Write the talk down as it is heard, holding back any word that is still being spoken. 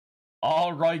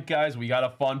All right, guys, we got a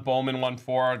fun Bowman one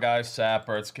for our guys, Sapperds.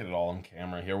 Let's get it all on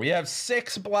camera here. We have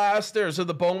 6 blasters of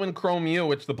the Bowman Chrome U,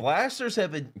 which the blasters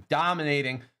have been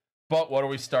dominating. But what are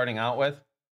we starting out with?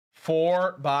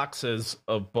 4 boxes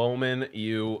of Bowman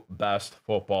U Best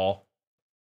Football.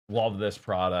 Love this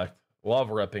product.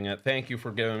 Love ripping it. Thank you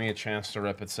for giving me a chance to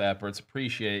rip it, Sapperds.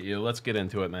 Appreciate you. Let's get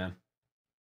into it, man.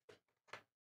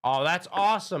 Oh, that's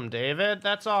awesome, David.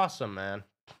 That's awesome, man.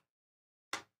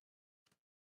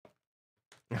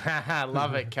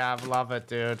 Love it, Cav. Love it,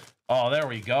 dude. Oh, there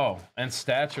we go. And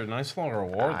Stature. Nice little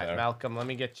reward there. Malcolm, let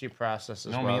me get you processed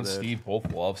as well, well, me and dude. Steve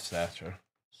both love Stature.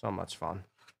 So much fun.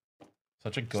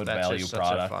 Such a good Stature's value such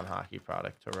product. a fun hockey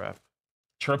product to rip.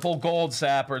 Triple gold,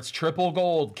 Sapperds. Triple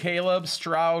gold. Caleb,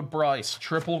 Stroud, Bryce.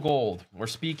 Triple gold. We're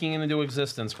speaking into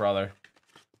existence, brother.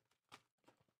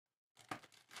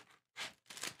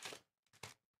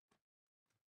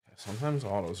 Sometimes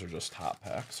autos are just top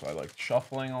packs, so I like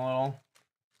shuffling a little.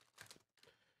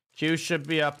 Q should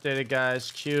be updated,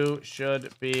 guys. Q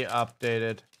should be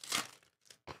updated.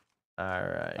 All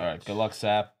right. All right. Good luck,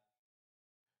 Sap.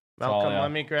 Malcolm,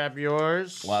 let me grab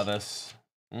yours. Levis.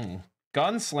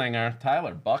 Gunslinger,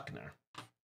 Tyler Buckner.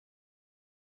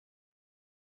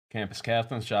 Campus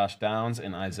captains, Josh Downs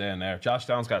and Isaiah Nair. Josh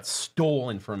Downs got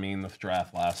stolen from me in the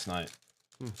draft last night.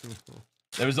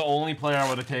 It was the only player I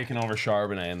would have taken over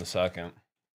Charbonnet in the second.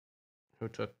 Who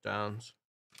took Downs?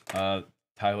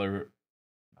 Tyler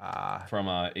from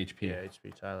HP. Yeah,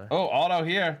 HP Tyler. Oh, auto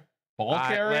here. Ball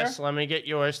carrier. Liz, let me get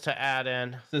yours to add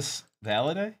in. Is this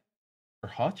Valaday or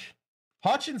Hutch?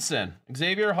 Hutchinson,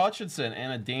 Xavier Hutchinson,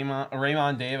 and a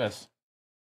Raymond Davis.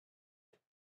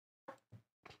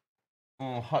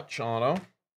 Oh, Hutch auto.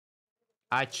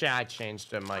 I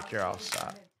changed it, Mike. You're all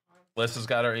set. Liz has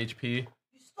got her HP.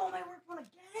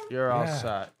 You're all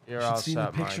set. You're all set,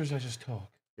 Mike. The pictures I just took.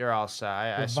 You're all set.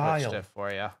 I switched it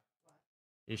for you.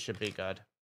 You should be good.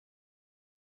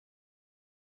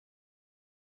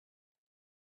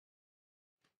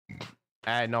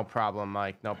 Hey, no problem,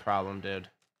 Mike. No problem, dude.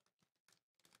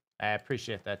 I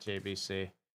appreciate that,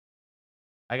 JBC.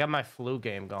 I got my flu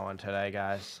game going today,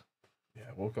 guys. Yeah,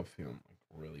 I woke up feeling like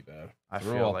really bad. I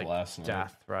feel like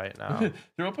death right now.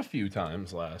 Threw up a few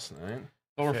times last night.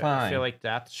 But we're fine. I feel like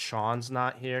death. Sean's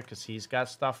not here because he's got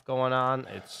stuff going on.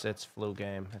 It's flu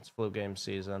game. It's flu game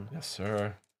season. Yes,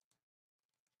 sir.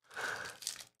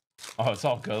 Oh, it's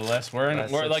all good, Les. We're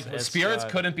like spirits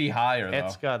couldn't be higher.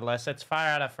 It's good, Les. It's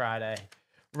Fire Out of Friday.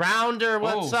 Rounder,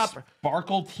 what's up?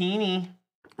 Sparkletini.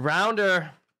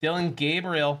 Rounder. Dylan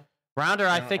Gabriel. Rounder,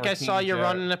 I think I saw you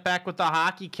running it back with the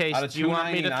hockey case. Do you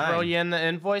want me to throw you in the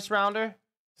invoice, Rounder?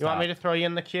 You want me to throw you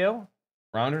in the queue?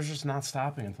 Rounder's just not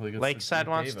stopping until he gets Lakeside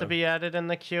wants to be added in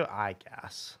the queue, I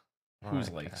guess. Who's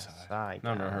Lakeside?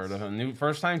 Never heard of him. New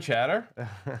first-time chatter?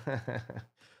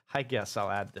 I guess I'll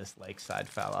add this Lakeside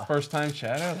fella. First-time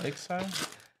chatter, Lakeside?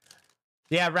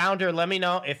 Yeah, Rounder, let me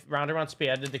know. If Rounder wants to be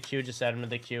added to the queue, just add him to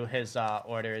the queue. His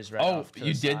order is ready. Oh,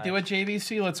 you did do it,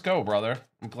 JVC? Let's go, brother.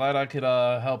 I'm glad I could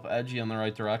help edge you in the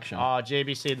right direction. Oh,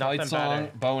 JVC, nothing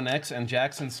better. Bo Nix and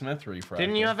Jackson Smith refractor.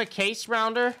 Didn't you have a case,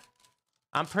 Rounder?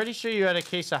 I'm pretty sure you had a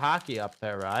case of hockey up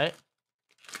there, right?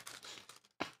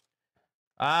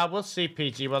 We'll see,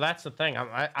 PG. Well, that's the thing.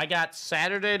 I got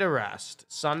Saturday to rest.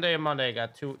 Sunday and Monday, I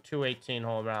got two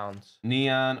 18-hole rounds.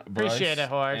 Neon, Bryce, appreciate it,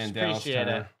 Horace. Appreciate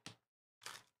it.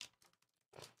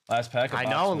 Last pack of I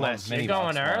know, Les. You're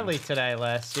going early today,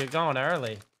 Les. You're going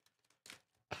early.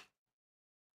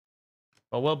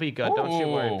 But we'll be good. Don't you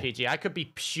worry, PG. I could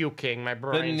be puking. My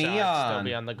brain's still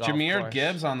be on the golf Jameer course.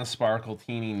 Gibbs on the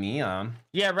Sparkletini Neon.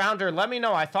 Yeah, Rounder, let me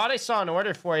know. I thought I saw an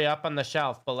order for you up on the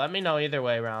shelf, but let me know either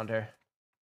way, Rounder.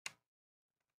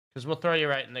 Because we'll throw you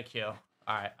right in the queue. All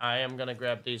right, I am going to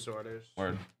grab these orders.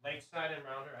 Word. Lakeside and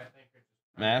Rounder, I think.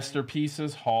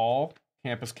 Masterpieces, Hall,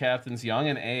 Campus Captains, Young,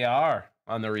 and AR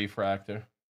on the refractor.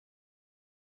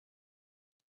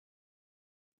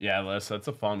 Yeah, Liz, that's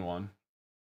a fun one.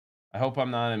 I hope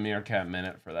I'm not in Meerkat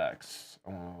Minute for that.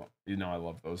 You know I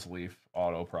love those Leaf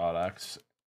auto products.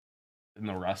 And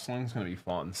the wrestling's going to be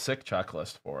fun. Sick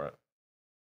checklist for it.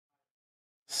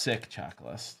 Sick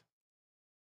checklist.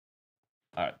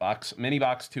 All right, mini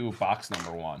box 2, box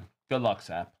number 1. Good luck,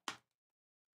 Sap.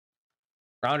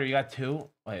 Rounder, you got 2?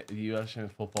 Wait, you actually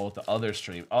have football with the other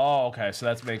stream. Oh, okay, so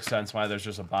that makes sense why there's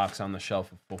just a box on the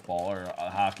shelf of football or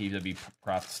hockey to be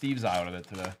propped. Steve's out of it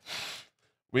today.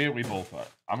 We both are.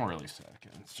 I'm really sick.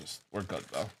 It's just, we're good,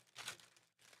 though.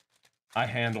 I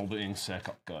handle being sick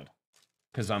good.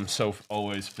 Because I'm so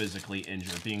always physically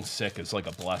injured. Being sick is like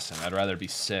a blessing. I'd rather be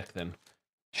sick than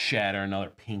shatter another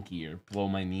pinky or blow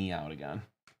my knee out again.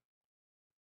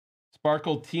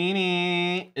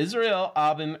 Sparkletini, Israel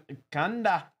Abin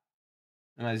Kanda,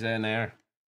 and Isaiah Nair.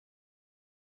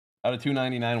 Out of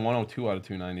 299, 102 out of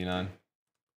 299.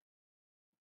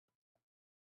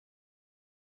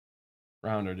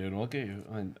 Rounder, dude. We'll get you.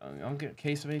 I'll get a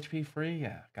case of HP free.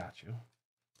 Yeah, got you.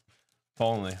 If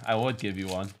only. I would give you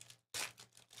one.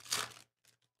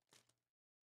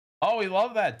 Oh, we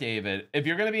love that, David. If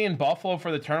you're going to be in Buffalo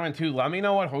for the tournament, too, let me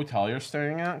know what hotel you're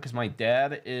staying at, because my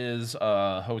dad is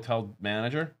a hotel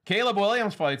manager. Caleb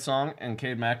Williams fight song and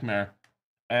Cade McNamara.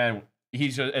 And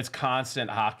he's just, it's constant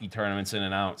hockey tournaments in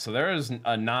and out. So there is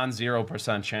a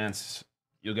non-0% chance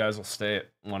you guys will stay at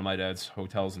one of my dad's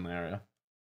hotels in the area.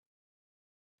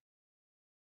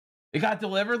 It got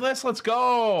delivered list? Let's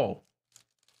go.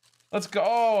 Let's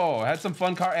go. Had some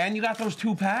fun car. And you got those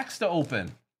 2 packs to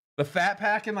open. The fat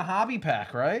pack and the hobby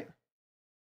pack, right?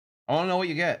 I want to know what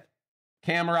you get.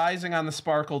 Cam Rising on the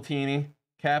Sparkletini.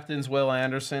 Captains Will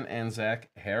Anderson and Zach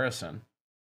Harrison.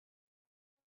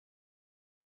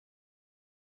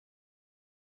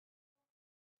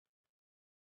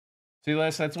 See,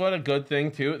 Les, that's what a good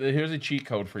thing, too. Here's a cheat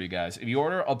code for you guys. If you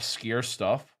order obscure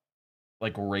stuff,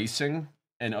 like racing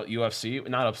and UFC,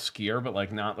 not obscure, but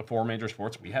like not the 4 major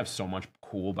sports, we have so much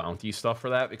cool bounty stuff for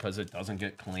that because it doesn't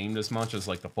get claimed as much as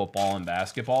like the football and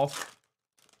basketball.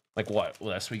 Like what,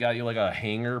 Les? We got you like a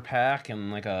hanger pack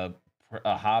and like a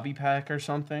hobby pack or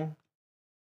something.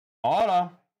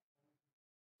 Auto.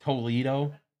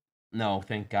 Toledo. No,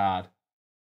 thank God.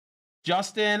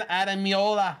 Justin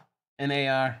Adamiola. An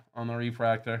AR on the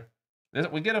refractor.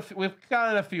 We've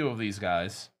got a few of these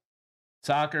guys.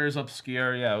 Soccer is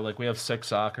obscure. Yeah, like we have 6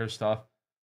 soccer stuff.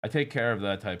 I take care of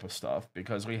that type of stuff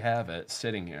because we have it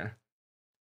sitting here.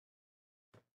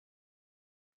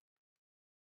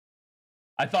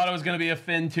 I thought it was going to be a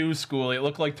Finn 2 schoolie. It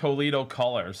looked like Toledo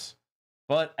colors.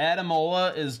 But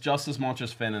Adamola is just as much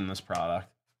as Finn in this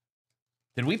product.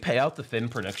 Did we pay out the Finn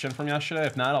prediction from yesterday?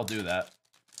 If not, I'll do that.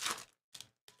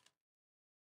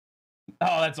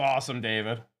 Oh, that's awesome,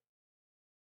 David.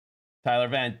 Tyler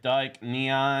Van Dyke,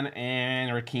 Neon,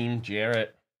 and Rakeem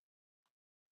Jarrett.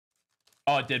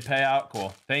 Oh, it did pay out?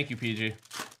 Cool. Thank you, PG.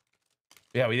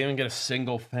 Yeah, we didn't even get a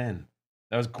single Finn.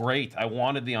 That was great. I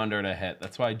wanted the under to hit.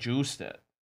 That's why I juiced it.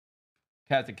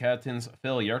 Captains,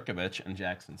 Phil Yurkovich, and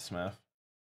Jackson Smith.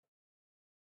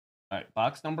 All right,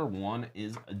 box number 1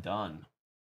 is done.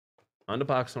 On to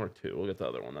box number 2. We'll get the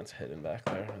other one that's hidden back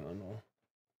there, and then we'll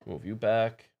move you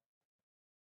back.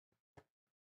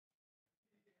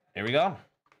 Here we go.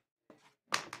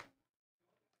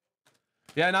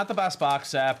 Yeah, not the best box,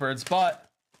 Sapperds, but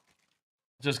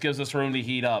just gives us room to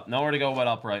heat up. Nowhere to go but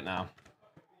up right now.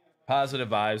 Positive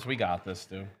vibes. We got this,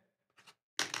 dude.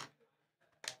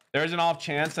 There's an off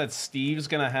chance that Steve's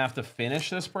going to have to finish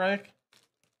this break.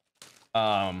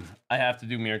 I have to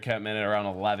do Meerkat Minute around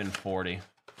 11:40.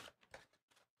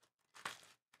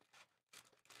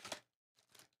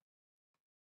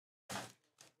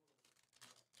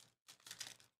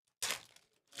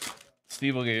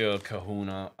 Steve will get you a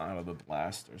kahuna out of the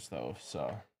blasters, though,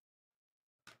 so.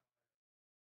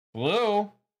 Blue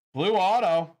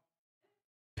auto.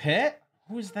 Pitt?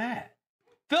 Who is that?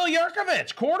 Phil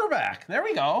Yurkovich, quarterback. There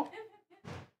we go.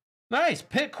 Nice.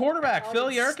 Pitt quarterback,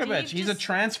 Phil Yurkovich. He's a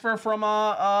transfer from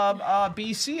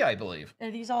BC, I believe.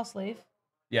 Are these all Sleeve?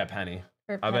 Yeah, Penny.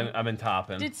 I've been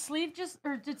topping. Did Sleeve just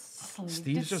Sleeve?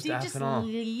 Steve's just effing off.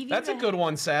 Leave That's a good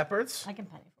one, Sapperds. I can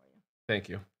penny for you. Thank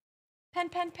you.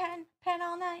 Pen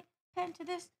all night. Pen to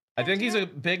this. I think he's a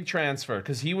big transfer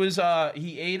because he was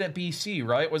he ate at BC,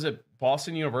 right? Was it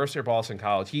Boston University or Boston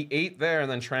College? He ate there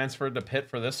and then transferred to Pitt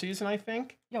for this season, I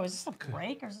think. Yo, is this a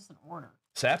break or is this an order?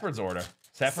 Sapperds order.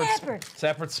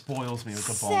 Sapperd spoils me with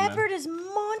the Bowman. Sapperd is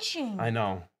munching. I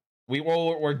know.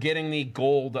 We're getting the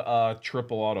gold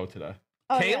triple auto today.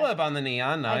 Oh, Caleb on the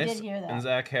neon, nice. I did hear that. And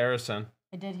Zach Harrison.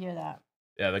 I did hear that.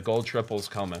 Yeah, the gold triple's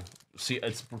coming. See,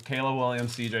 it's Caleb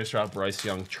Williams, CJ Stroud, Bryce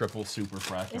Young, triple super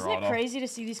fractor auto. Isn't it crazy to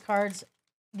see these cards,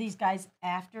 these guys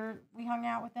after we hung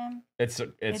out with them? It's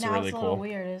really cool. It's a little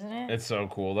weird, isn't it? It's so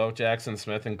cool though. Jackson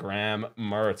Smith and Graham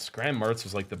Mertz. Graham Mertz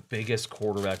was like the biggest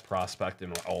quarterback prospect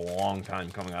in a long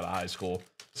time coming out of high school.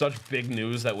 Such big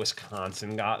news that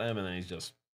Wisconsin got him, and then he's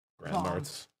just Graham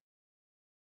Mertz.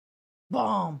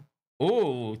 Boom.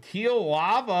 Ooh, teal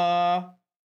lava.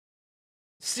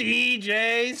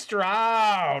 CJ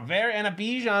Stroud. And a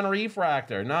Bijan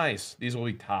refractor. Nice. These will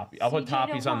be toppy. I'll put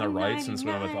toppies on the right since we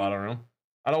have a thought room.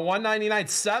 Out of 199.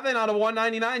 7 out of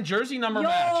 199. Jersey number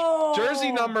match.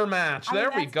 Jersey number match. There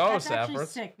we go, Sapperds. That's actually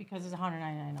sick because it's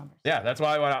 199 numbers. Yeah, that's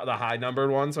why I went out the high numbered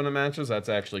ones when it matches. That's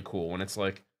actually cool. When it's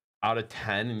like out of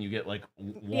 10 and you get like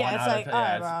 1 out of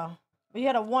 10. Bro. But you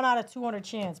had a 1 out of 200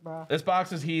 chance, bro. This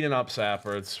box is heating up,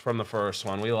 Sapperds, from the first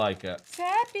one. We like it.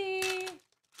 Sappy.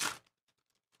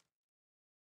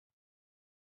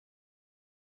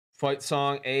 Fight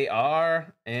Song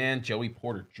AR and Joey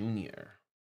Porter Jr.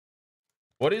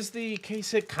 What is the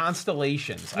case hit?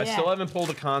 Constellations. I still haven't pulled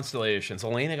the Constellations.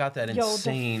 Elena got that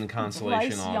insane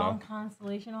Constellation auto. Young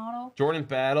Constellation auto. Jordan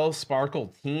Battle,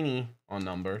 Sparkle Teeny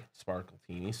unnumbered. Sparkle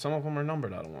Teeny. Some of them are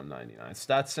numbered out of 199.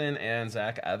 Stetson and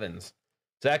Zach Evans.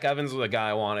 Zach Evans was the guy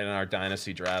I wanted in our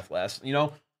Dynasty draft last. You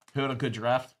know who had a good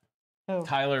draft? Who?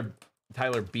 Tyler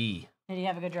B. Did he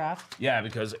have a good draft? Yeah,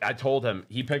 because I told him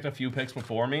he picked a few picks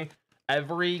before me.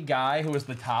 Every guy who was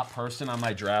the top person on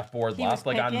my draft board left,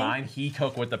 like on mine, he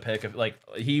took with the pick of like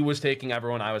he was taking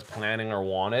everyone I was planning or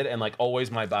wanted, and like always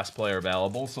my best player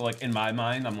available. So like in my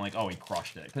mind, I'm like, oh, he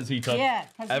crushed it because he took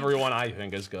everyone I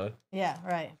think is good. Yeah,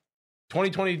 right.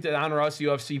 2020 Don Russ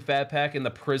UFC Fat Pack and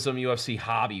the Prism UFC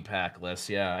Hobby Pack list.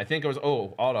 Yeah, I think it was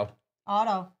auto.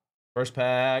 First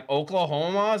pack,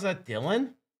 Oklahoma. Is that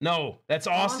Dylan? No, that's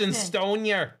Austin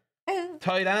Stonier,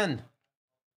 tight end.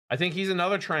 I think he's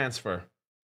another transfer.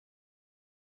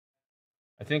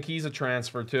 I think he's a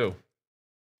transfer too.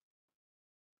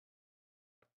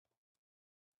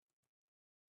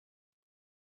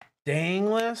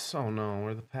 Dangless? Oh no,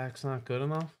 where the pack's not good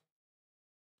enough?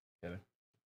 Get it.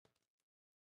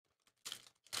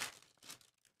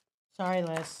 Sorry,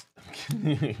 Liz.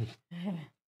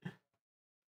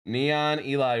 Neon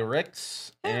Eli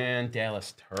Ricks and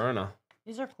Dallas Turner.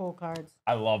 These are cool cards.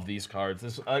 I love these cards.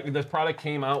 This product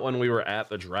came out when we were at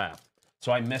the draft,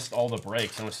 so I missed all the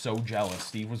breaks. I was so jealous.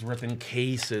 Steve was ripping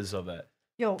cases of it.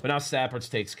 Yo. But now Sapperds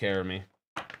takes care of me.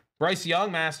 Bryce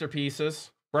Young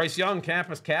masterpieces. Bryce Young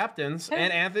campus captains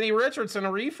and Anthony Richardson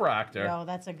a refractor. Yo,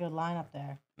 that's a good lineup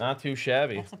there. Not too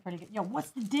shabby. That's a pretty good. Yo, what's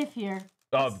the diff here?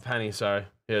 Oh, Penny, sorry.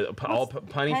 Yeah,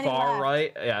 Penny far left.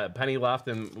 Right. Yeah, Penny left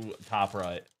and top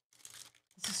right.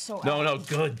 This is so. No,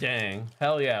 good dang.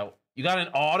 Hell yeah. You got an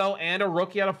auto and a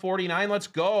rookie out of 49. Let's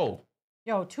go.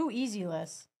 Yo, too easy,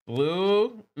 Liz.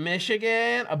 Blue,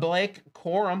 Michigan, a Blake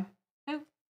Corum. Who?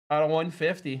 Out of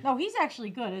 150. No, he's actually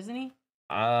good, isn't he?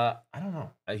 I don't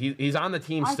know. He's on the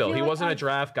team still. He wasn't a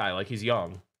draft guy. Like, he's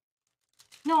young.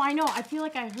 No, I know. I feel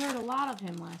like I heard a lot of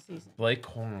him last season. Blake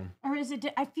Corum. Or is it...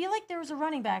 I feel like there was a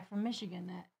running back from Michigan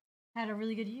that had a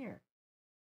really good year.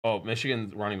 Oh,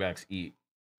 Michigan running backs eat.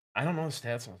 I don't know the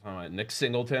stats on time. Nick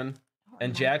Singleton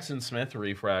and Jackson Smith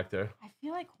refractor. I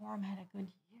feel like Corum had a good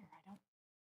year. I don't...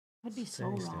 Could be so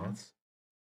wrong.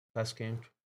 Best game.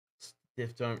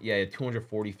 Stiff arm. Yeah, he had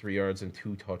 243 yards and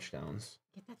 2 touchdowns.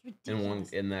 Yeah, that's ridiculous.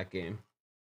 In that game.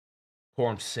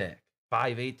 Corum's sick.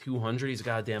 5'8", 200. He's a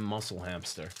goddamn muscle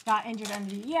hamster. Got injured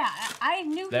under the... Yeah, I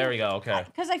knew... There we go, okay.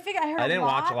 Because I figured I didn't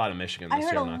watch a lot of Michigan this year,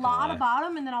 I heard a lot about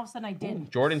him, and then all of a sudden I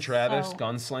didn't. Jordan Travis,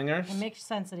 Gunslingers. It makes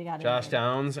sense that he got Josh injured.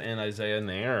 Downs and Isaiah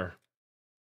Nair.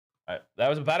 That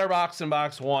was a better box than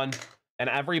box 1. And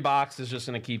every box is just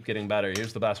going to keep getting better.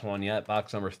 Here's the best one yet.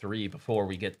 Box number 3 before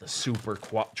we get the super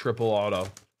triple auto.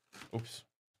 Oops.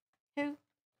 Who?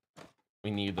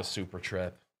 We need the super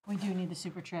trip. We do need the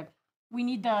super trip. We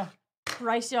need the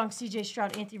Bryce Young, CJ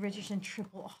Stroud, Anthony Richardson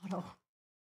triple auto.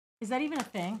 Is that even a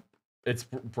thing? It's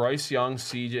Bryce Young,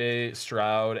 CJ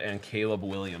Stroud, and Caleb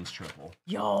Williams triple.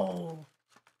 Yo.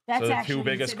 That's so the 2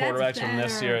 biggest quarterbacks from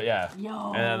this year, yeah.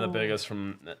 Yo. And then the biggest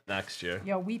from next year.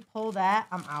 Yo, we pull that,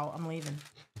 I'm out. I'm leaving.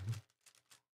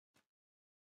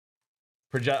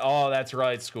 Oh, that's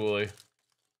right, Schoolie.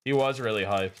 He was really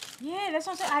hyped. Yeah, that's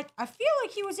what I'm saying. I feel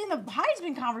like he was in the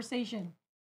Heisman conversation.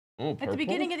 Oh, at the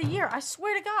beginning of the year. I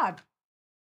swear to God.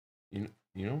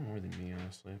 You know more than me,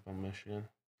 honestly, if I'm Michigan.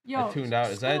 Yo, I tuned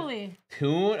out. Is that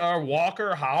Toon or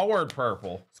Walker Howard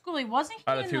purple? Schoolie, wasn't he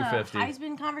out of in 250. The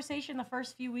Heisman conversation the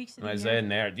first few weeks of the Isaiah year?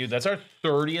 Nair. Dude, that's our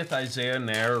 30th Isaiah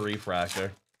Nair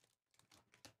refractor.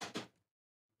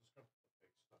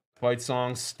 Fight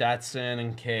Song, Stetson,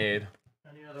 and Cade.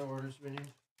 Any other orders we need?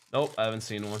 Nope, I haven't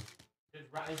seen one. Is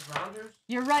Rounders?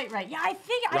 You're right. Yeah, I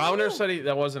think Rounders said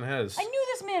that wasn't his. I knew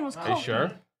this man was cool. Are you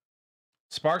sure?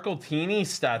 Sparkle Teeny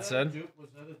Stetson. Was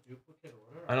that a duplicate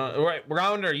order? I don't. Right,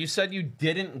 Rounder. You said you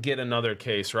didn't get another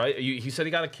case, right? He said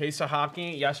he got a case of hockey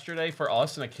yesterday for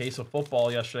us and a case of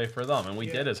football yesterday for them, and we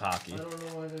did his hockey. I don't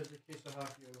know why there's a case of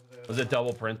hockey over there. Was it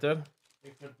double printed?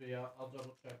 It could be. I'll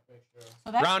double check, make sure.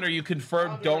 So Rounder, you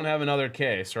confirmed don't have another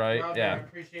case, right? Rounder, yeah. I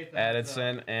appreciate that.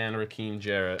 Addison and Rakeem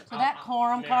Jarrett. So that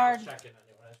Corum card. Check it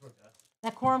anyways. We're good.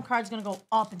 That Corum card's gonna go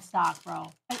up in stock,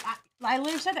 bro. I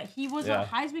literally said that he was a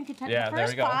Heisman contender. Yeah, the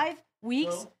first 5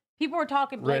 weeks, people were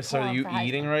talking Blake Riss, are you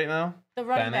eating right now? The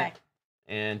running Bennett back.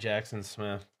 and Jackson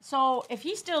Smith. So if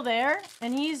he's still there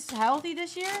and he's healthy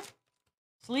this year,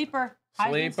 sleeper.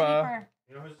 Heisman Sleeper.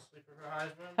 You know who's a sleeper for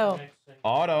Heisman? Who? Nick Singleton,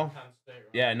 Auto. Penn State, right?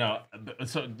 Yeah, no.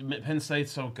 So Penn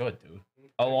State's so good, dude.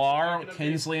 Alar,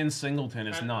 Kinsley, and Singleton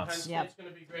is Penn nuts. State's gonna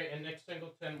be great, and Nick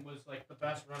Singleton was like the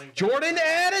best running back. Jordan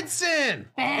Addison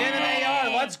in an AR.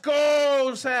 Let's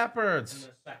go, Sapperds. In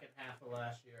the second half of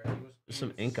last year, he was There's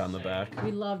some ink on the back.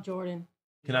 We love Jordan.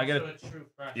 Can I get a true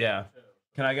freshman, Yeah. too.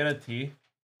 Can I get a T?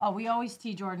 Oh, we always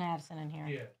tee Jordan Addison in here.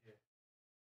 Yeah.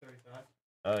 35.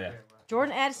 Oh yeah.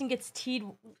 Jordan Addison gets teed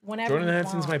whenever. Jordan you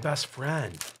Addison's my want. best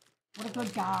friend. What a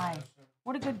good guy.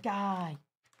 What a good guy.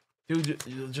 Dude,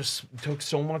 you just took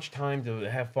so much time to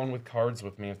have fun with cards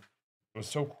with me. It was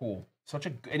so cool.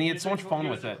 And he had so much fun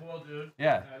with it. Cool dude,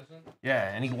 Yeah. Addison.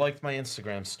 Yeah, and he liked my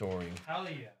Instagram story. Hell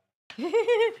yeah.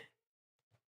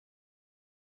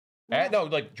 No,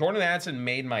 like Jordan Addison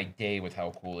made my day with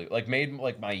how cool he made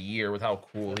my year with how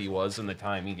cool he was and the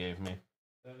time he gave me.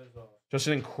 That is awesome. Just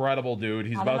an incredible dude.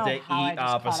 He's I don't about to know how I eat just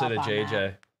caught opposite of up on JJ.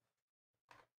 that.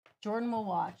 Jordan will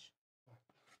watch.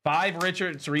 5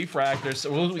 Richards refractors. So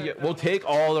we'll take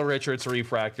all the Richards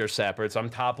refractor Sapperds. I'm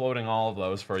top loading all of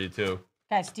those for you too.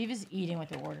 Guys, Steve is eating with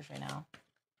the orders right now.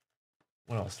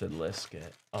 What else did Liz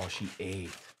get? Oh, she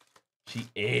ate. She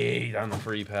ate on the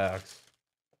free packs.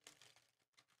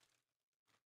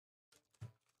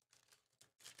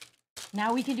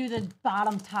 Now we can do the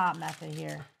bottom top method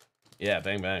here. Yeah,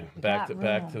 bang bang. We Back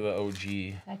got to room. the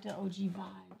OG. Back to OG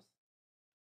vibes.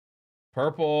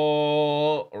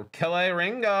 Purple or Kelly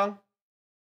Ringo.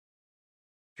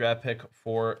 Draft pick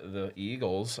for the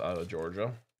Eagles out of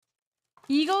Georgia.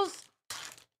 Eagles,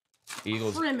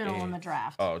 Eagles criminal ate. in the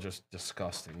draft. Oh, just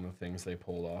disgusting the things they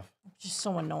pulled off. Just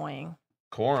so annoying.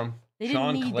 Corum, They didn't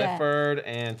Sean need that. Clifford,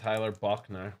 and Tyler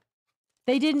Buckner.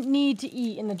 They didn't need to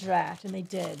eat in the draft, and they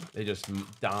did. They just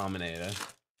dominated.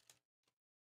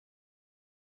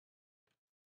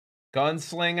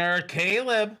 Gunslinger,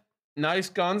 Caleb. Nice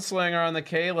gunslinger on the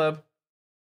Caleb.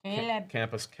 Caleb.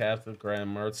 Campus Catholic,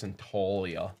 Graham Mertz, and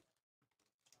Tolia.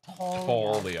 Tolia.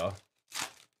 Tolia.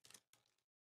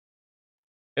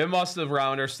 It must have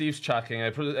rounder. Steve's checking.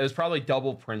 It was probably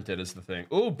double printed is the thing.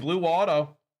 Ooh, blue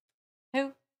auto.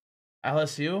 Who?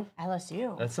 LSU?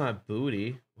 LSU. That's not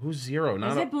Booty. Who's 0?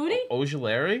 Not Is it Booty?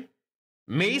 Ojulari?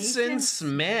 Mason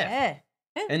Smith. Eh.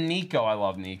 And Nico. I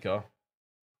love Nico.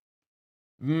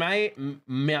 Mason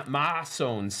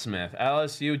Smith.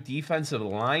 LSU defensive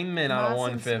lineman out of Mason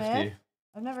 150. Smith?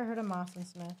 I've never heard of Mason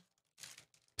Smith.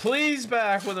 Please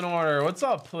back with an order. What's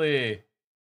up, Plea?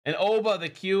 And Oba, the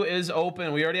queue is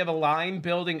open. We already have a line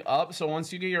building up, so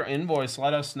once you get your invoice,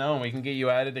 let us know. We can get you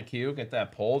added to queue, get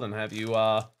that pulled, and have you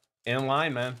in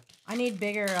line, man. I need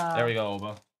bigger. There we go,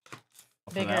 Oba.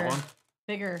 For that Bigger. one.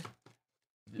 Bigger.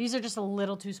 These are just a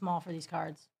little too small for these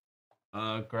cards.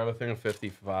 Grab a thing of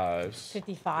 55s.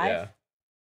 55? Yeah.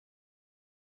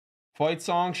 Fight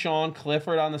song, Sean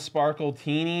Clifford on the Sparkle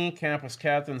Teeny, Campus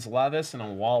Captains Levis, and a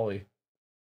Wally.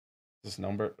 Is this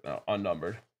numbered? No,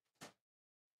 unnumbered.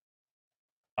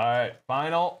 All right,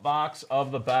 final box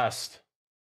of the best.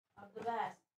 Of the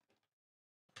best.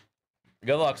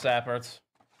 Good luck, Sapperds.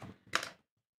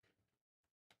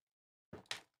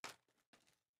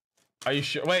 Are you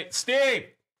sure? Wait, Steve!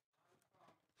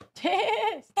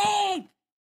 Steve!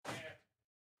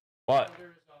 What?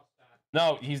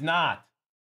 No, he's not.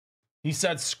 He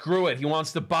said screw it. He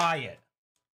wants to buy it.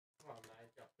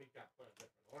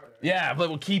 Yeah, but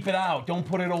we'll keep it out. Don't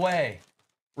put it away.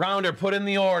 Rounder, put in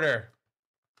the order.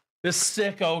 This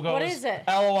sicko goes, What is it?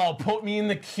 LOL, put me in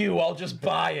the queue. I'll just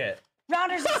buy it.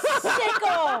 Rounder's a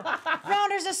sicko!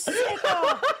 Rounder's a sicko!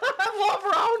 I love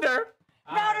Rounder.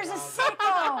 Rounder's a sicko!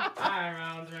 Hi,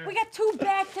 Rounder. We got 2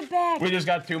 back-to-back. We just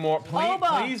got 2 more.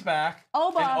 Oba. Please back.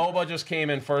 Oba. And Oba just came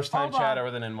in first time Oba. chatter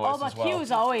with an invoice Oba as well.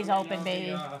 Q's always open, baby.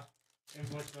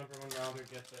 Invoice number when Rounder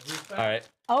gets it. Who's back? All right.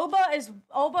 Oba is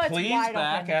Please wide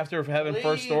back open. after having Plea,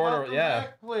 first order. welcome Yeah.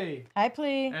 back, Plea. Hi,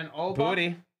 please. And Oba.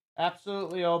 Booty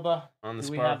Absolutely, Oba. on the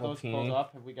Do we have Sparkle those pulled Teeny.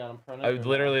 up? Have we got them printed? I or not?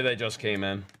 literally, they just came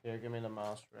in. Here, give me the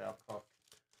mouse rail cook.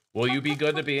 Will you be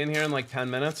good to be in here in like 10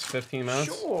 minutes, 15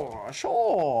 minutes?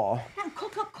 Sure.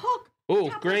 Cook. Ooh,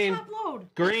 Top green.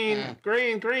 load.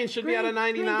 Green should be out of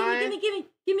 99.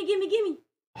 Gimme.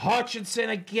 Hutchinson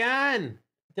again.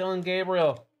 Dylan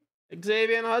Gabriel.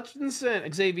 Xavier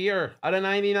out of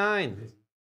 99.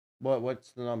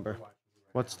 What's the number?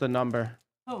 What's the number?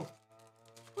 Who?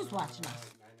 Who's watching us?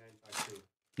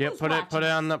 Yeah, Who's put it watching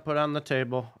on the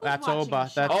table. Who's That's watching Oba.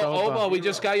 us? That's Oh, Oba. Oba, we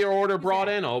just got your order brought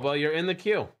that? in, Oba. You're in the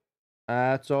queue.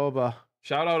 That's Oba.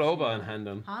 Shout out Oba and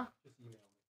Hendon. Huh?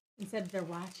 He said they're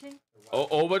watching?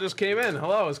 Oba just came in.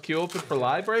 Hello, is queue open for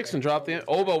live breaks and drop the...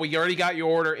 Oba, we already got your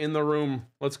order in the room.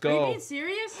 Let's Are you go. being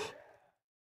serious?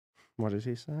 What did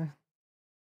he say?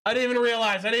 I didn't even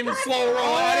realize. I didn't even slow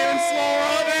roll. I didn't even slow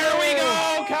roll. There we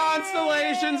go.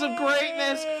 Constellations of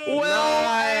greatness. Will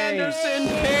Anderson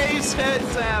case hit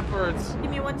Sapperds. Give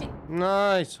me one.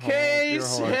 Nice.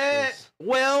 Case hit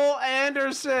Will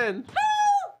Anderson.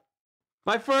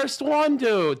 My first one,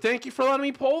 dude. Thank you for letting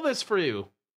me pull this for you.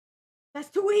 That's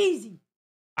too easy.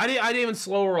 I didn't even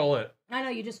slow roll it. I know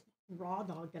you just raw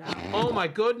dogged it out. Oh my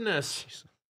goodness.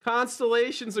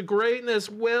 Constellations of greatness,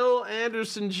 Will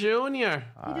Anderson Jr.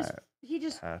 He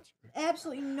just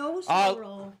absolutely no slow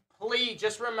roll. Please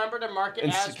just remember to mark it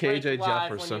And as KJ live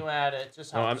Jefferson. when you add it.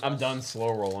 Just No, helps I'm us. done slow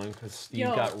rolling because Steve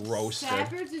got roasted.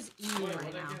 Sapperds is eating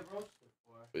right now.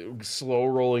 Slow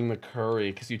rolling the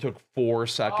curry because you took 4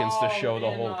 seconds to show the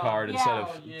whole card instead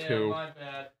of 2. My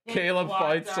bad. Caleb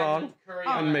fight song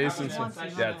and Mason.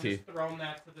 Yeah, T. Thrown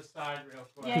that to the side real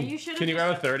quick. Yeah, you should have. Can you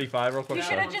grab a 35 real quick? You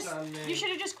should have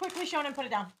Sorry. just quickly shown and put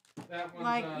it down. That one's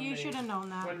Like on you me. should have known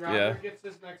that. When Rounder gets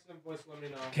his next invoice, let me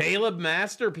know. Caleb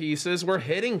masterpieces. We're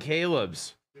hitting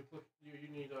Caleb's. You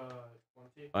need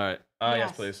 20. All right.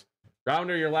 Yes, please.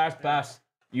 Rounder, your last best.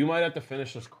 You might have to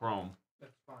finish this chrome.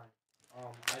 That's fine.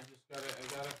 I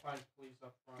gotta find please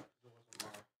up front because it wasn't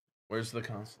marked. Where's the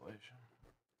constellation?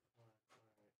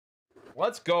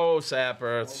 Let's go,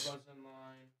 Sapperds. Boba's in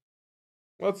line.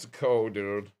 Let's go,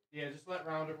 dude. Yeah, just let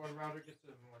Rounder, when Rounder gets his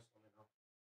invoice, let me know.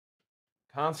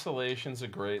 Constellations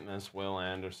of greatness, Will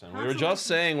Anderson. We were just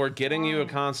saying we're getting you a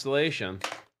constellation.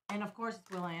 And of course,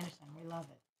 it's Will Anderson. We love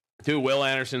it. Dude, Will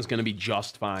Anderson's gonna be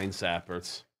just fine,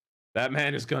 Sapperds. That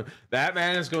man is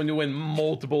going to win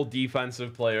multiple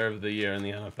Defensive Player of the Year in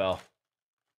the NFL.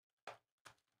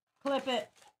 Clip it.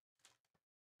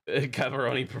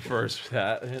 Cavaroni prefers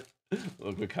that.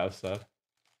 Look what Kev said.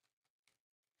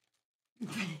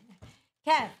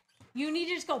 Kev, you need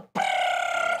to just go.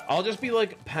 I'll just be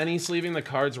like penny sleeving the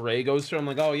cards Ray goes through. I'm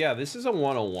like, oh yeah, this is a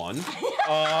 101.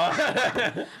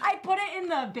 I put it in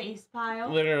the base pile.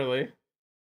 Literally.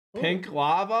 Ooh. Pink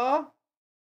lava.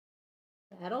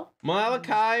 Battle.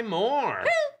 Malachi Moore.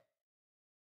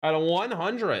 Out of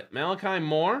 100. Malachi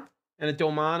Moore and a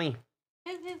Domani.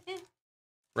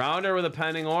 Rounder with a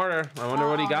pending order. I wonder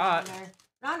what he got.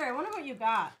 Rounder, I wonder what you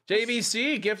got.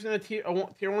 JBC gifting a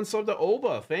tier 1 sub to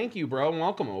Oba. Thank you, bro.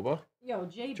 Welcome, Oba. Yo,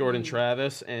 JB. Jordan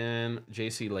Travis and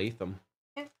JC Latham.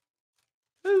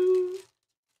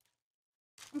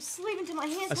 I'm sleeping till my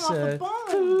hands I fall off the said, bone.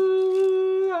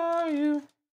 who are you?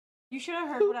 You should have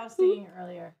heard what I was singing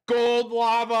earlier. Gold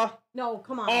lava. No,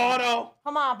 come on. Auto.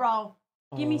 Come on, bro.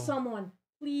 Give me someone.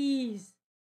 Please.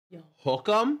 Yo. Hook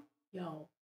 'em. Yo.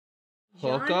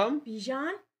 Hook 'em.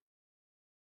 Bijan?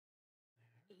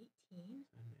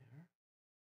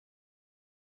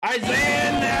 18?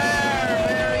 Isaiah in there.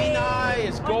 Very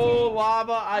nice. Gold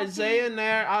lava. Isaiah in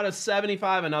there. Out of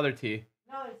 75. Another T.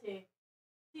 Another T.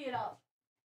 Tee it up.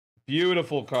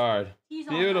 Beautiful card. Tees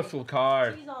all Beautiful night.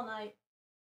 card. Tees all night.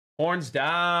 Horns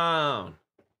down.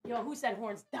 Yo, who said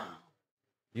horns down?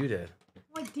 You did.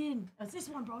 Oh, I did. It's this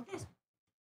one, bro. This one.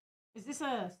 Is this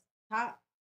a top?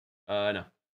 No.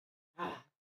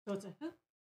 So it's a who?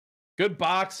 Good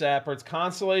box, Sapperds.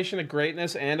 Constellation of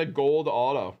greatness and a gold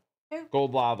auto. Who?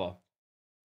 Gold lava.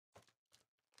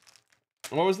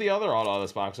 What was the other auto of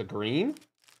this box? A green?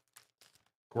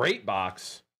 Great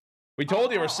box. We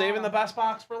told you we're saving the best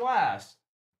box for last.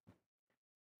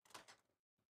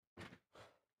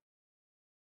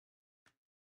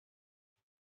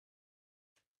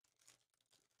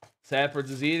 Sapperds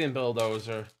is eating,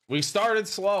 Bulldozer. We started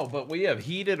slow, but we have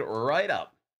heated right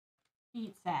up.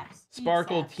 Eat saps.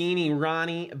 Sparkle Teeny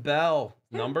Ronnie Bell.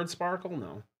 Numbered Sparkle?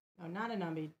 No. No, not a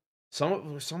numbered. Some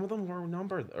of them were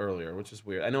numbered earlier, which is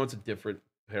weird. I know it's a different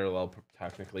parallel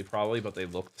technically, probably, but they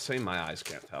look the same. My eyes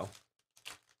can't tell.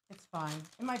 It's fine.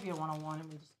 It might be a 101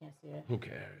 and we just can't see it. Who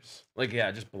cares? Like,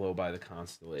 yeah, just blow by the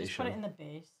constellation. Just put it in the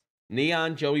base.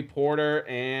 Neon, Joey Porter,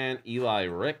 and Eli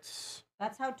Ricks.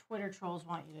 That's how Twitter trolls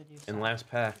want you to do. And last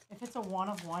pack. If it's a 1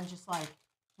 of 1, just like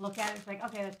look at it. It's like,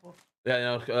 okay, that's cool.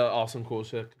 Yeah, no, awesome, cool,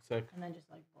 sick. And then just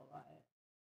like blow by it.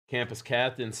 Campus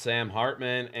Captain Sam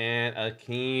Hartman and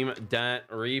Akeem Dent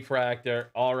Refractor.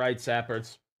 All right,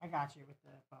 Sapperds. I got you with the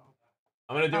bow.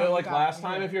 I'm going to do it like last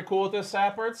time if you're cool with this,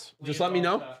 Sapperds. Just let me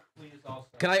know.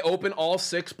 Can I open all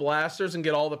 6 blasters and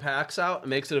get all the packs out? It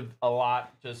makes it a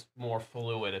lot just more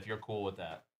fluid if you're cool with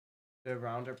that. Did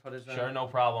Rounder put his Sure, no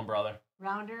problem, brother.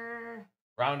 Rounder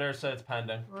said it's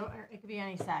pending. It could be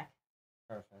any sack.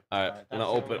 Perfect. All right, I'm going to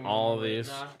open all of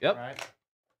these. Yep. Right.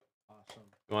 Awesome.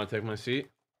 You want to take my seat?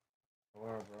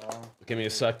 Sure, bro. Give me a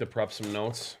sec to prep some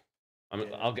notes.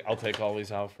 I'll take all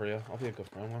these out for you. I'll be a good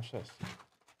friend. Watch this.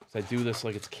 So I do this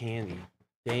like it's candy.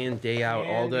 Day in, day out,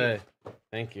 all day.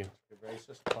 Thank you. You're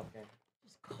racist fucking.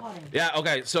 Just cutting. Yeah,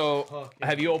 okay, so Okay.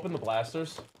 have you opened the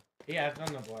blasters? Yeah, I've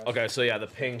done the blast. Okay, so yeah, the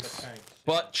pinks. The pinks.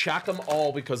 But check them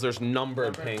all because there's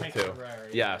numbered pink pink too. and rare,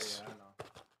 Yes. Yeah, I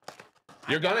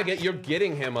know. You're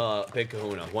getting him a big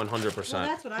kahuna, 100%. Well,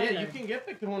 that's what I heard. Yeah, you can get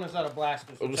the kahunas out of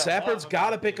blasters. which I Sapperds love got a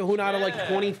about big these. kahuna out of like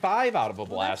 25 out of a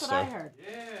Well, that's blaster. what I heard.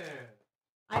 Yeah.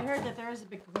 I heard that there is a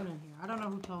big kahuna in here. I don't know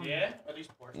who told me. Yeah? Are these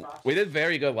porch boxes? We did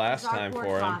very good last These are time porch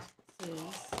for him.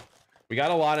 boxes. We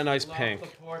got a lot of nice Love pink. the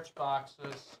porch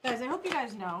boxes. Guys, I hope you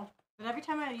guys know that every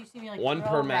time you see me like One throw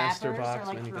per master wrappers box. or,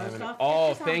 like, mini throw cabinet. stuff, Oh, it's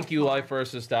just on thank the you, floor. life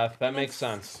versus death. That And then makes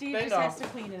sense. Steve They just know. has to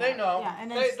clean it They up. know. Yeah,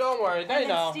 and then They, don't worry, and they then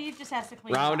know. Steve just has to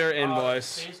clean Rounder it up. invoice.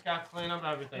 Steve's got to clean up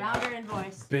everything. Rounder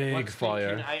invoice. Big What's the-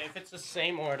 fire. if it's the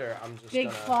same order, I'm just Big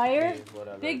gonna fire? leave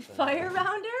whatever Big it's in. fire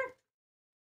rounder?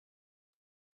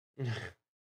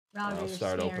 Rounder, I'll you're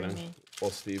start scaring opening. me.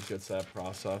 Well, Steve gets that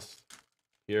processed.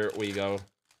 Here we go.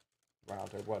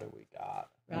 Rounder, what do we got?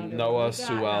 Rounder, Noah what we got,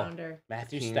 Sewell. Rounder?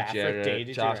 Matthew King Stafford Jarrett,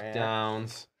 dated Josh your aunt.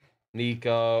 Downs,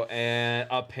 Nico, and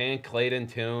a pink Clayton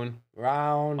Tune.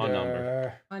 Rounder.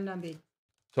 Unnumbered. Unnumbered.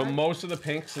 So most of the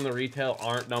pinks in the retail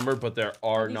aren't numbered, but there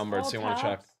are these numbered. all So you want to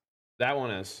check. tops? That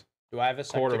one is. Do I have a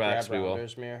sec to Quarterbacks, grab we will.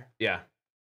 Rounder's mirror? Yeah.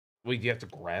 We you have to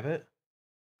grab it.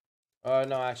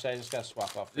 No, actually, I just got to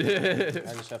swap off. I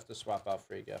just have to swap out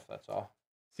free gift, that's all.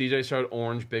 CJ showed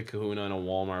orange big kahuna in a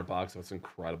Walmart box. That's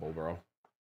incredible, bro.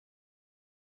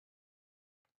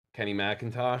 Kenny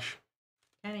McIntosh.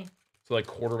 Kenny. So like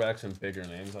quarterbacks and bigger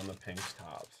names on the pinks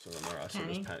tops. So then the rest are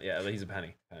Penny? just penny. Yeah, he's a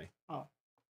penny. Penny. Oh.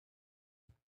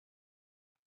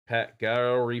 Pat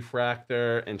Garrow,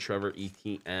 Refractor, and Trevor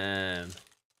Etienne.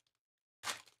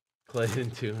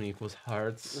 Clayton Tune equals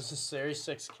hearts. This is Series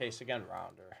 6 case again,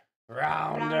 Rounder.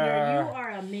 Rounder, you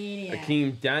are a maniac.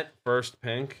 Akeem Dent, first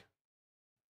pink.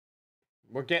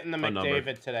 We're getting the Unnumbered.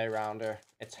 McDavid today, Rounder.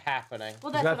 It's happening.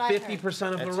 Well, He's that's got what I heard.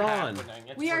 50% of the It's run. happening.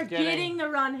 We are getting the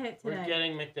run hit today. We're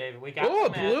getting McDavid. We got Oh, the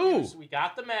Matthews. blue. We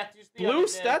got the Matthews. The Blue other day.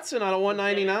 Stetson out of We're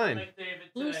getting the 199.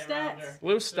 McDavid Blue today, Stats. Rounder.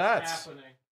 Blue This is Stats. happening.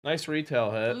 Nice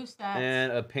retail hit. Blue stats.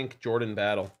 And a pink Jordan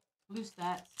Battle. Blue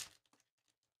stats.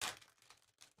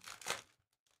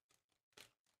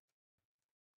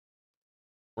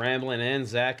 Ramblin' in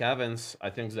Zach Evans. I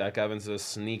think Zach Evans is a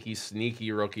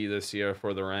sneaky rookie this year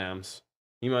for the Rams.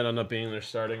 He might end up being their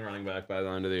starting running back by the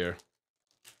end of the year.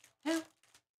 Who?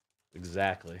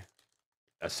 Exactly.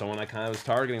 That's someone I kind of was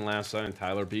targeting last night, and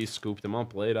Tyler B scooped him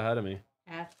up late ahead of me.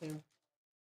 Have to.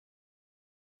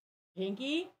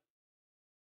 Pinky.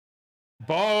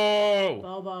 Bo!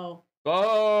 Bobo.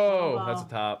 Bo! That's a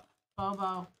top.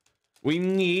 Bobo. We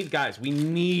need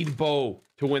Bo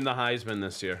to win the Heisman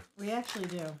this year. We actually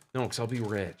do. No, because I'll be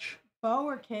rich. Bo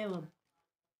or Caleb?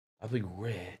 I'll be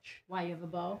rich. Why, you have a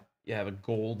bow? Yeah, I have a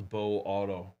gold Bo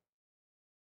auto.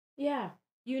 Yeah,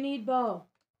 you need Bo.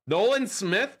 Nolan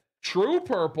Smith, true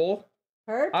purple,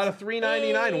 Hurt? out of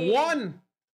 399. Hey. One!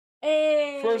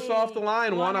 Hey! First off the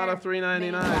line, one out of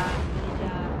 399. Many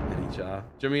job. Any job.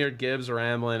 Jameer Gibbs,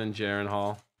 Ramblin', and Jaron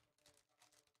Hall.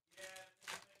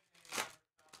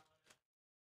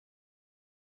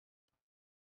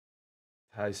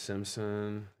 Ty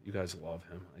Simpson. You guys love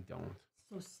him. I don't.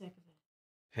 So sick of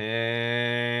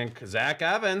it. Pink. Zach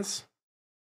Evans.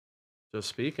 Just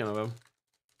speaking of him.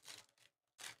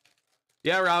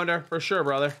 Yeah, Rounder. For sure,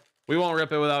 brother. We won't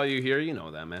rip it without you here. You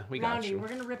know that, man. We got Roundy, you. we're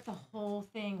going to rip the whole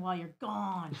thing while you're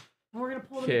gone. And we're going to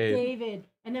pull the Okay. David.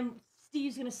 And then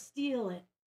Steve's going to steal it.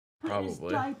 Put it in his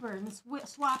Probably. diaper and then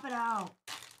swap it out.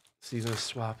 He's gonna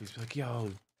swap. He's like,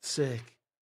 yo, sick.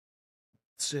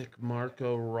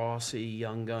 Marco Rossi,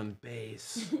 Young Gun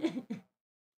base.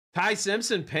 Ty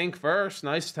Simpson, pink first.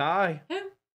 Nice tie. Who?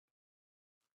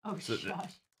 Oh, So-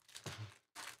 shush.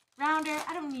 Rounder,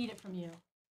 I don't need it from you.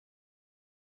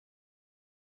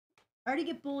 I already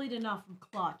get bullied enough from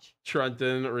Clutch.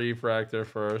 Trenton, Refractor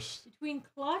first. Between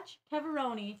Clutch,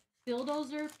 Keveroni,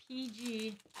 Bulldozer,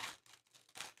 PG,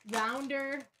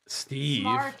 Rounder, Steve.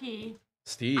 Smarky,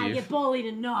 Steve. I get bullied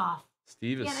enough.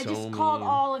 Steve is Yeah, and so I just called mean.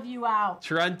 all of you out.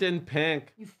 Trenton,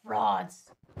 pink. You frauds.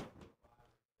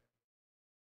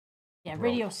 Yeah,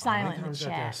 radio silent in the I have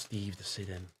to ask chat. Steve to sit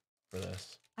in for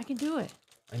this. I can do it.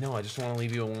 I know. I just want to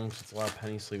leave you alone because it's a lot of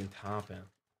penny sleeve and top in.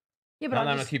 Yeah, but Not that I'll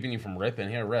I'm not just, keeping you from ripping.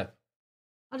 Here, rip.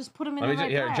 I'll just put him in Let the me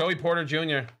right here, pack. Joey Porter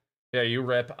Jr. Yeah, you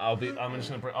rip. I'm just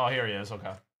gonna bring. Oh, here he is.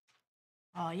 Okay.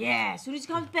 Oh, yeah. As soon as he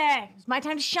comes back, it's my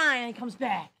time to shine, and he comes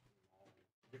back.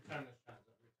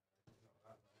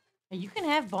 Hey, you can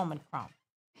have Bowman Chrome.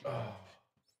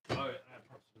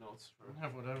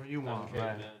 Have whatever you want.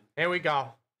 Right. Here we go.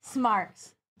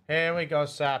 Smarts. Here we go,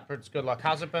 Sapperds. Good luck.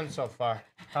 How's it been so far?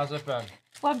 How's it been?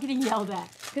 Well, I'm getting yelled at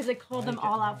because I called them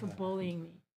all out for bullying me.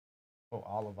 Oh,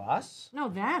 all of us? No,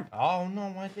 them. Oh,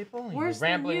 no, why'd they bully Worse you? than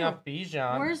Rambling you. up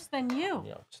Bijan. Worse than you.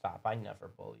 Yo, stop. I never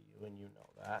bully you, and you know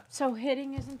that. So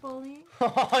hitting isn't bullying?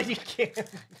 Oh, you can't.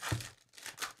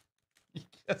 You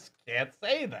just can't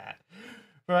say that.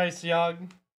 Bryce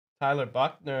Young, Tyler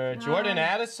Buckner, Jordan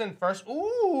Addison first.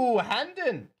 Ooh,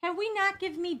 Hendon. Can we not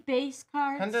give me base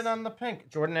cards? Hendon on the pink.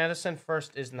 Jordan Addison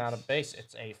first is not a base.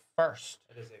 It's a first.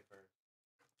 It is a first.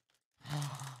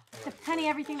 It's a penny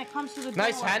everything that comes through the door.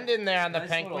 Nice Hendon there on the Nice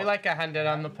pink. We little- like a Hendon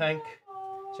on the pink.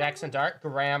 Jackson Dart,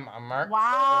 Graham Mark,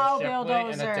 Wow, Bill Shipley, and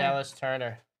a Bulldozer. Dallas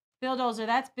Turner. Bulldozer,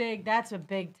 that's big. That's a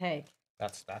big take.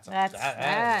 That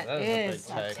is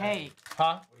a take.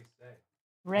 Huh? What do you say?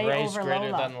 Ray Ray's over greater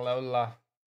Lola. than Lola.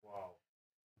 Wow.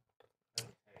 That's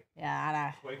a take.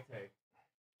 Yeah, Quick take.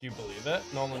 Do you believe it?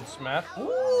 Nolan Smith.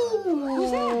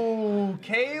 Who's that? Ooh,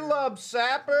 Caleb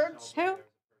Sapperds. Who?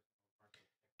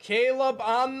 Caleb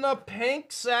on the pink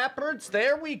Sapperds.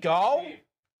 There we go. Steve,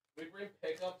 we bring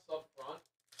pickups up front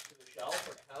to the shelf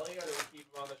for Kelly, or do we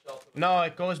keep them on the shelf? No,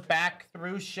 it goes back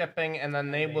through shipping, and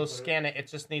then they will scan it. It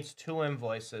just needs 2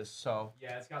 invoices, so...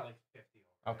 Yeah, it's got like 50.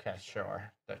 Okay,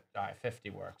 sure. All right,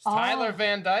 50 works. Oh. Tyler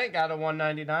Van Dyke got a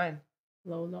 199.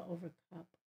 Lola over Cup.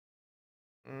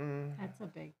 Mm, That's a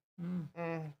big.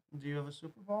 Do you have a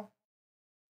Super Bowl?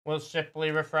 Will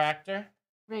Shipley Refractor?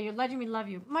 Ray, you're letting me love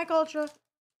you. Mike Ultra,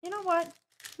 you know what?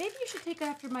 Maybe you should take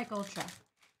after Mike Ultra.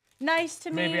 Nice to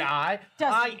me. Maybe I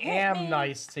Doesn't hit am me.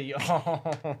 nice to you.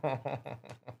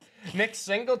 Nick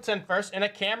Singleton first, and a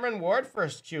Cameron Ward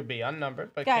first QB,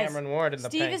 unnumbered, but Guys, Cameron Ward in the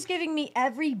Steve pink. is giving me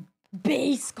every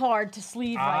base card to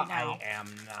sleeve right now. I am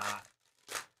not.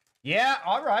 Yeah,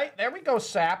 all right. There we go,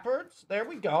 Sapperds. There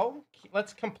we go.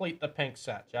 Let's complete the pink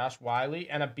set. Josh Wiley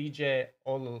and a BJ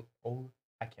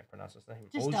I can't pronounce his name.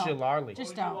 Just don't. Ojalari.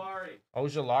 Just don't.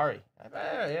 Ojalari.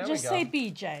 There Just we go. say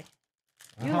BJ.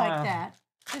 You like that.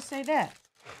 Just say that.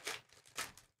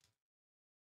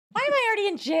 Why am I already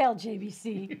in jail,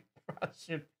 JBC?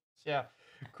 Yeah.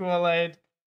 Kool-Aid.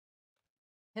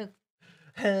 Who?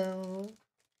 Hell.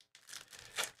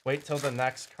 Wait till the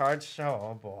next card show.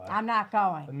 Oh, boy. I'm not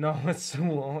going. No, it's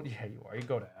won't. Yeah, you are. You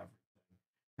go to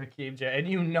everything. Rakeem J. And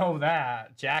you know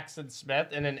that. Jackson Smith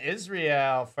and an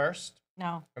Israel first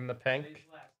No. from the pink.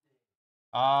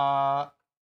 Abba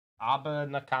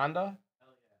Nakanda.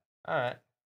 All right.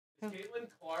 Is Caitlin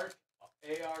Clark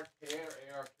ARK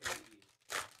or ARKE?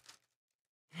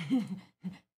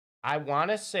 I want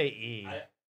to say E,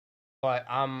 but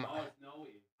Oh, it's no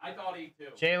E. I thought E too.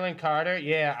 Jalen Carter,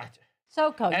 yeah.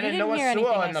 Soko, you And then didn't Noah hear anything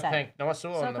Sewell I in the said. pink. Noah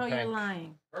Sewell in the Soko, you're pink.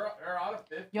 lying. Her out of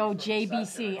 50 Yo, from the session,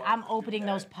 JBC, her I'm off opening 2K.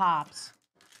 those pops.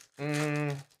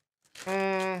 Mm.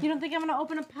 You don't think I'm gonna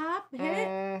open a pop? Hit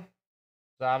it?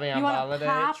 Xavier You want a Holiday,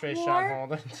 pop Trayshawn war?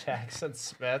 Holden, Jackson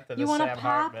Smith, and You a want Sam a pop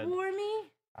Hartman. for me?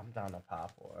 I'm down to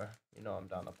pop war. You know I'm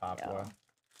down to pop Yo. war.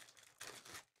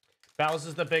 Bells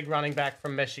is the big running back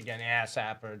from Michigan. Yeah,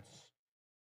 Sapperds.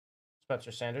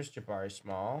 Spencer Sanders, Jabari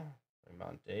Small,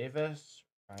 Raymond Davis.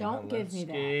 Ryan Don't give me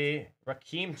that. Helinski,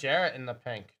 Raheem Jarrett in the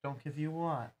pink. Don't give you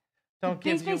what? Don't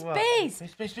Base, give you base, what?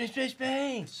 base.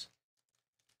 Base.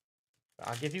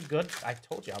 I'll give you good. I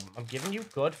told you, I'm giving you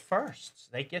good firsts.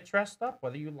 They get dressed up,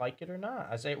 whether you like it or not.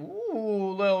 I say,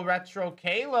 ooh, little retro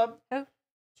Caleb. Who?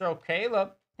 Retro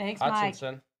Caleb. Thanks, Mike.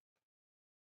 Hutchinson.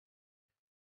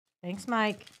 Thanks,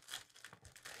 Mike.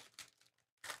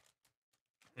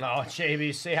 No,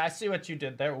 JBC. I see what you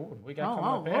did there. Ooh, we got coming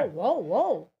up Whoa, here.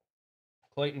 whoa.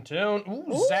 Clayton Toon.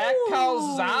 Ooh, Zach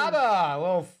Calzada. A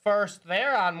little first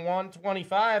there on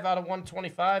 125 out of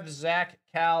 125. Zach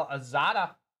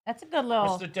Calzada. That's a good little.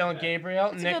 Mr. Dylan Gabriel,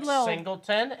 That's a Nick good little-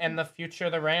 Singleton, and the future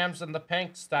of the Rams and the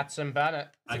Pink, Stetson Bennett.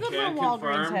 It's a I good can little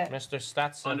Walgreens confirm, hit. Mr.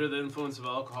 Stetson. under the influence of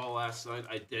alcohol last night,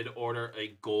 I did order a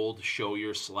gold show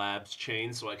your slabs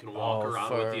chain so I can walk Oh,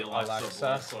 around with for the Alexa Alexa?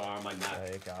 Bliss on my There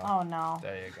neck. you go. Oh no,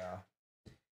 There you go.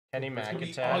 Kenny It's gonna be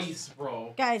McIntyre. ice,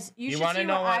 bro. guys, you You should want see to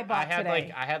know what I what? bought had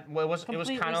today. well, it was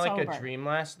Completely kind of like a sober. dream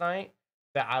last night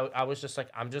that I was just like,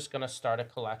 I'm just gonna start a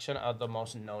collection of the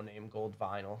most no-name gold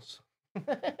vinyls.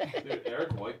 Dude,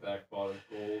 Eric Whiteback bought a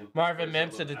gold. Marvin version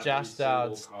Mims of and the every Josh single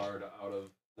Dowds. card out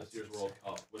of this year's World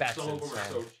Cup. Which That's some of them are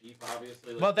insane. so cheap,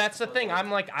 obviously. like Well, that's the but, thing. like,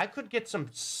 I'm like, I could get some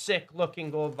sick-looking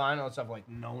gold vinyls of like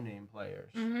no-name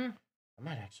players. Mm-hmm. I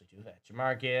might actually do that.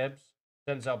 Jamar Gibbs,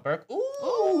 Denzel Burke. Ooh,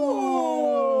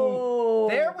 Ooh.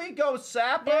 there we go,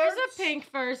 Sapperds. There's a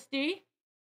pink firstie.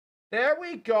 There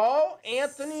we go,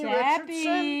 Anthony Richardson.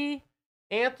 Sappy.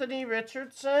 Anthony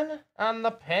Richardson on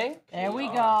the pink. There we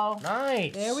go.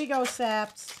 Nice. There we go,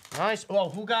 Saps. Nice. Well,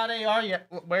 who got AR yet?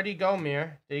 Where'd he go,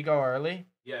 Mir? Did he go early?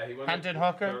 Yeah, he went Hendon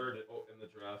like Hooker? third in the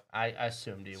draft. I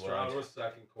assumed he Stroud would. was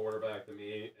second quarterback to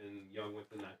me, and Young went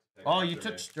the next pick. Oh, you after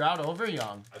took me. Stroud over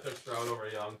Young. I took Stroud over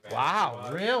Young. Wow,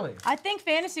 fantasy-wise. really? I think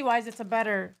fantasy wise, it's a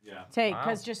better Yeah. take Wow.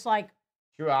 because just like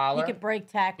Drew he Aller, could break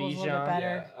tackles a little Bijan. bit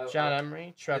better. Yeah, John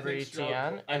Emery, Trevor I think Stroud-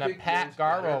 Etienne, I and a think Pat Young's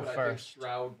better, Garro but I think first.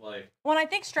 Stroud, like, Well, I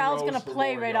think Stroud's throws gonna for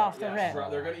play more right yards. off the Yeah, rip.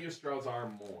 Stroud, they're gonna use Stroud's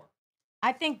arm more.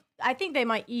 I think they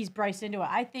might ease Bryce into it.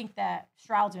 I think that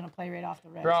Stroud's gonna play right off the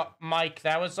rip. Bro, Mike,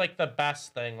 that was like the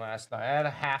best thing last night. I had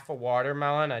a half a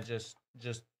watermelon. I just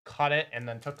cut it and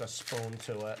then took a spoon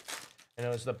to it, and it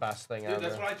was the best thing Dude, ever.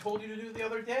 that's what I told you to do the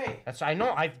other day. I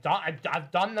know I've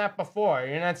done that before.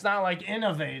 You know, it's not like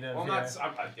innovative. Well, here.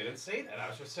 I didn't say that. I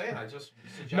was just saying. I just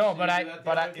suggested No, but you I- do that the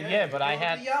but I- other day. yeah, but You I don't have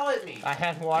had- to yell at me. I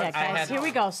had one. Yeah, I guys, had. here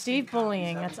we go. Steve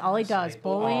bullying. That's all he does.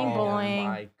 Bullying, bullying.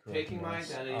 My Taking my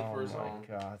goodness. identity for his Oh own. my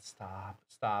God!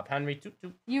 Stop, Henry. Toot.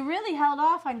 You really held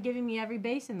off on giving me every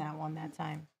base in that one that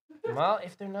time. Well,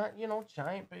 if they're not,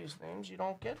 giant base names, you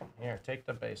don't get them. Here, take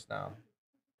the base now.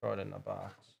 Throw it in the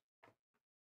box.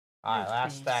 All right, Nice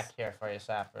last base. stack here for you,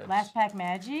 Sapperds. Last pack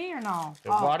Magi or no?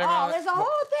 Dude, Oh, watermelon- there's a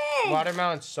whole thing.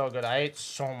 Watermelon's so good. I ate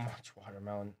so much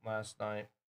watermelon last night.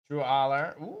 Drew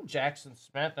Aller. Ooh, Jackson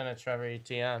Smith and a Trevor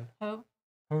Etienne. Who?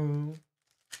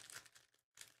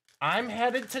 I'm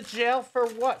headed to jail for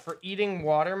what? For eating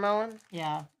watermelon?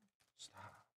 Yeah.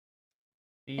 Stop.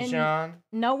 Bijan.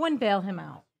 No one bail him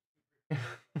out.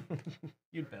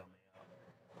 You'd bail me out.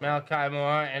 Malachi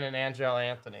Moore and an Angel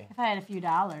Anthony. If I had a few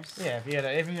dollars. Yeah, if you had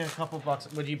a couple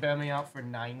bucks, would you bail me out for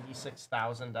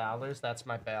 $96,000? That's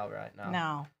my bail right now.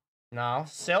 No. No.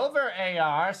 Silver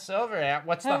AR. What's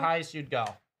the Who? highest you'd go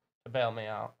to bail me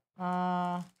out?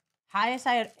 Highest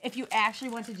I had. If you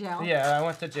actually went to jail. Yeah, I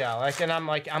went to jail. And I'm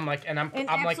like, And I'm like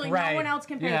absolutely Ray. no one else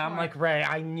can pay Yeah, for I'm it. like Ray.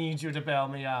 I need you to bail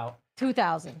me out.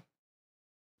 2,000.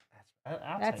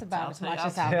 I'll That's take- about I'll as take- much I'll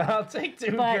as take- how I'll take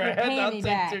 $2 But you're grand. paying I'll me take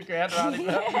back. $2 grand.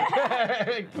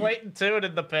 Ronnie. Clayton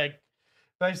tooted the pig.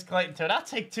 Thanks, Clayton toot. I'll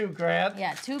take $2 grand.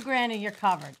 Yeah, $2,000 and you're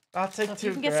covered. I'll take So if $2 you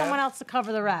grand. can get someone else to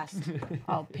cover the rest.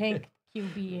 Oh, pink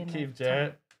QB and Keith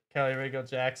Jarrett, Kelly Ringo,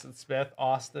 Jackson Smith,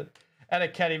 Austin, and a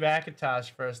Kenny McIntosh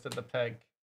first in the pig.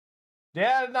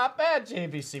 Yeah, not bad,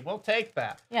 JBC. We'll take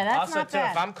that. Yeah, that's also, not too,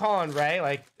 bad. if I'm calling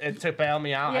Ray to bail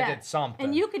me out, I Yeah. did something.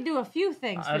 And you could do a few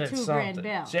things I for did $2,000 something.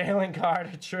 bail. Jalen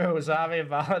Carter, True, Xavier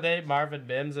Valladay, Marvin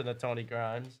Mims, and a Tony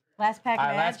Grimes. Last pack All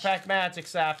right, match. last pack Magic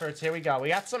Sapperds. Here we go. We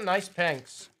got some nice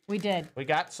pinks. We did. We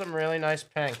got some really nice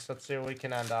pinks. Let's see what we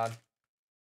can end on.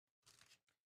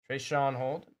 Trayshawn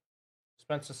Holden,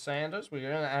 Spencer Sanders. We're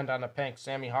going to end on a pink.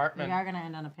 Sammy Hartman. We are going to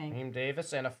end on a pink. Raheem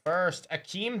Davis, and a first.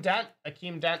 Akeem Dent.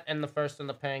 Akeem Dent in the first in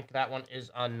the pink. That one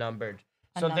is unnumbered.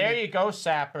 So there Unnumbered. you go,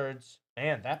 Sapperds.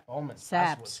 Man, that Bowman's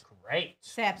best was Saps. great.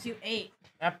 Saps, you ate.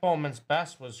 That Bowman's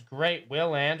best was great.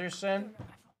 Will Anderson.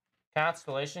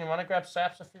 Constellation. You want to grab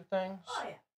Saps a few things? Oh,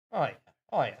 yeah. Oh, yeah.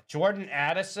 Oh, yeah. Jordan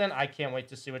Addison. I can't wait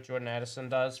to see what Jordan Addison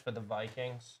does for the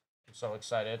Vikings. I'm so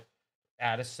excited.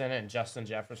 Addison and Justin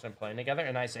Jefferson playing together.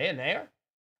 And Isaiah Nair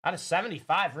out of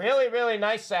 75. Really, really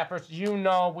nice, Sapperds. You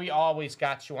know we always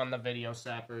got you on the video,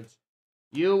 Sapperds.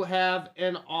 You have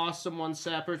an awesome one,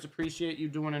 Sapperds. Appreciate you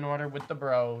doing an order with the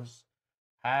bros.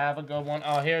 Have a good one.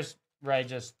 Oh, here's Ray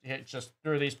just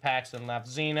threw these packs and left.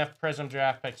 Zenith, Prism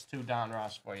Draft Picks, 2 Don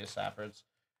Ross for you, Sapperds.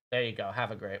 There you go.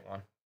 Have a great one.